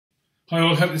Hi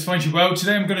all, hope this finds you well.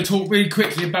 Today I'm going to talk really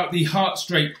quickly about the straps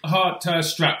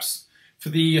for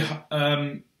the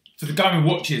Garmin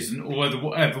watches or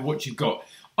whatever watch you've got.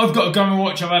 I've got a Garmin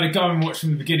watch. I've had a Garmin watch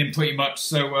from the beginning pretty much,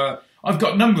 so I've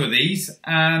got a number of these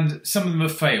and some of them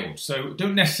have failed. So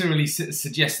don't necessarily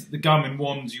suggest that the Garmin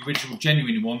ones, the original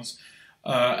genuine ones,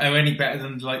 are any better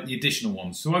than like the additional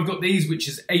ones. So I've got these, which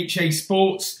is HA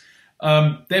Sports.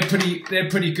 They're pretty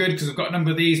good because I've got a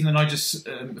number of these, and then I just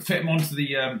fit them onto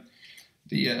the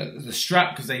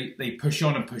strap because they push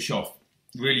on and push off.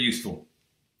 Really useful.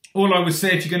 All I would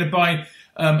say, if you're going to buy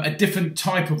a different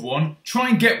type of one, try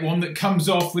and get one that comes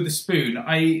off with a spoon.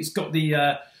 It's got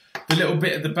the little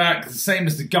bit at the back, the same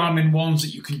as the Garmin ones,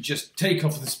 that you can just take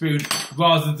off with a spoon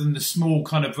rather than the small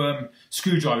kind of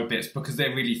screwdriver bits, because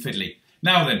they're really fiddly.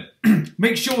 Now then,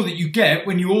 make sure that you get,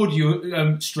 when you order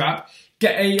your strap,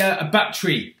 get a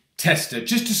battery tester,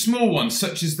 just a small one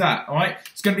such as that. All right,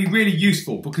 it's going to be really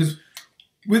useful because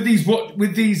with these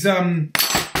batteries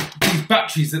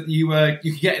that you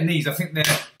can get in these, I think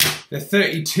they're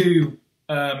 32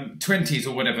 20s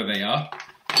or whatever they are.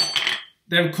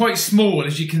 They're quite small,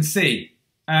 as you can see,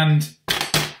 and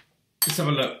let's have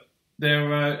a look.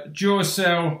 They're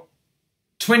Duracell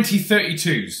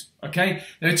 2032s. Okay,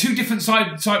 there are two different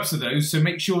types of those, so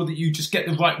make sure that you just get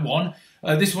the right one.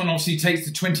 This one obviously takes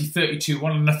the 2032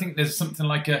 one, and I think there's something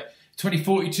like a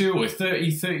 2042 or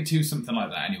 3032, something like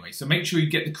that anyway. So make sure you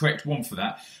get the correct one for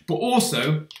that. But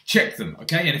also check them,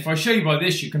 okay? And if I show you by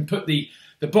this, you can put the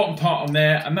bottom part on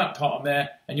there and that part on there,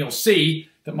 and you'll see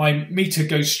that my meter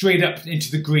goes straight up into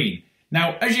the green.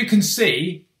 Now, as you can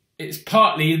see, it's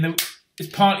partly in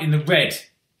the red.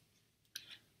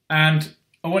 And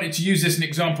I wanted to use this as an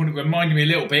example, and it reminded me a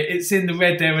little bit. It's in the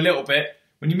red there a little bit.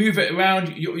 When you move it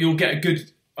around, you'll get a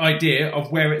good idea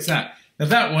of where it's at. Now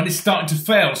that one is starting to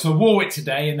fail, so I wore it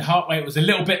today and the heart rate was a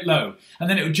little bit low, and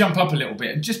then it would jump up a little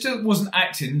bit, and just wasn't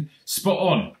acting spot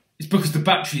on. It's because the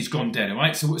battery's gone dead, all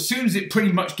right? So as soon as it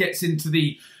pretty much gets into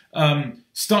the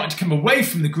starting to come away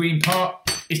from the green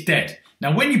part, it's dead.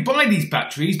 Now when you buy these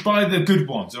batteries, buy the good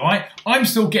ones, all right? I'm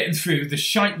still getting through the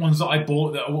shite ones that I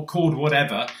bought that are called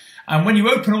whatever, and when you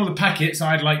open all the packets,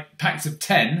 I had like packs of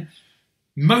 10,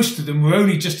 most of them were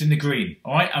only just in the green,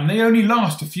 all right? And they only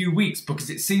last a few weeks because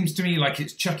it seems to me like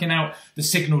it's chucking out the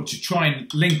signal to try and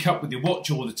link up with your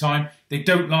watch all the time. They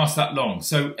don't last that long.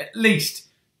 So at least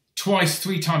twice,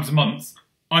 3 times a month,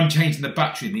 I'm changing the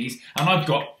battery in these. And I've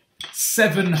got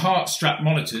 7 Heartratestrap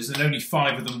monitors and only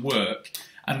 5 of them work.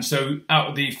 And so out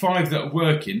of the 5 that are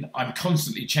working, I'm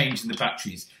constantly changing the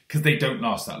batteries because they don't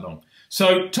last that long.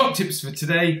 So top tips for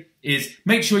today is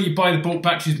make sure you buy the bulk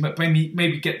batteries, but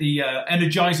maybe get the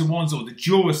Energizer ones or the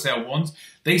Duracell ones.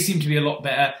 They seem to be a lot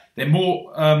better. They're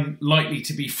more likely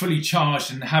to be fully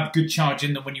charged and have good charge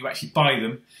in them when you actually buy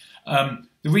them.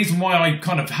 The reason why I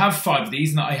kind of have 5 of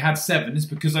these and I had 7 is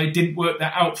because I didn't work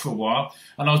that out for a while,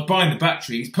 and I was buying the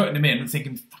batteries, putting them in and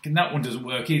thinking, fucking that one doesn't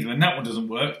work either, and that one doesn't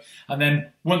work. And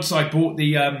then once I bought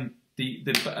the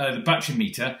battery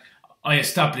meter, I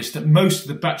established that most of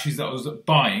the batteries that I was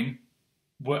buying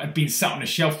had been sat on a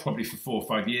shelf probably for 4 or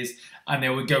 5 years, and they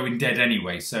were going dead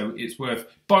anyway. So it's worth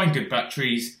buying good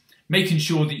batteries, making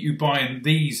sure that you buy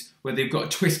these where they've got a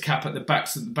twist cap at the back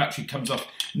so the battery comes off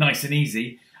nice and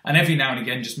easy. And every now and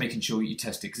again, just making sure you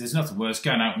test it, because there's nothing worse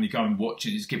going out when you go and watch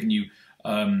it, it's giving you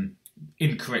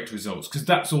incorrect results, because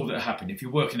that's all that happened. If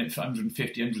you're working at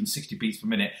 150, 160 beats per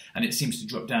minute and it seems to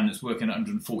drop down, it's working at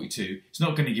 142, it's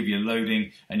not going to give you a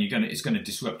loading, and it's going to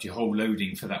disrupt your whole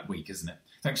loading for that week, isn't it?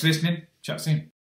 Thanks for listening. Chat soon.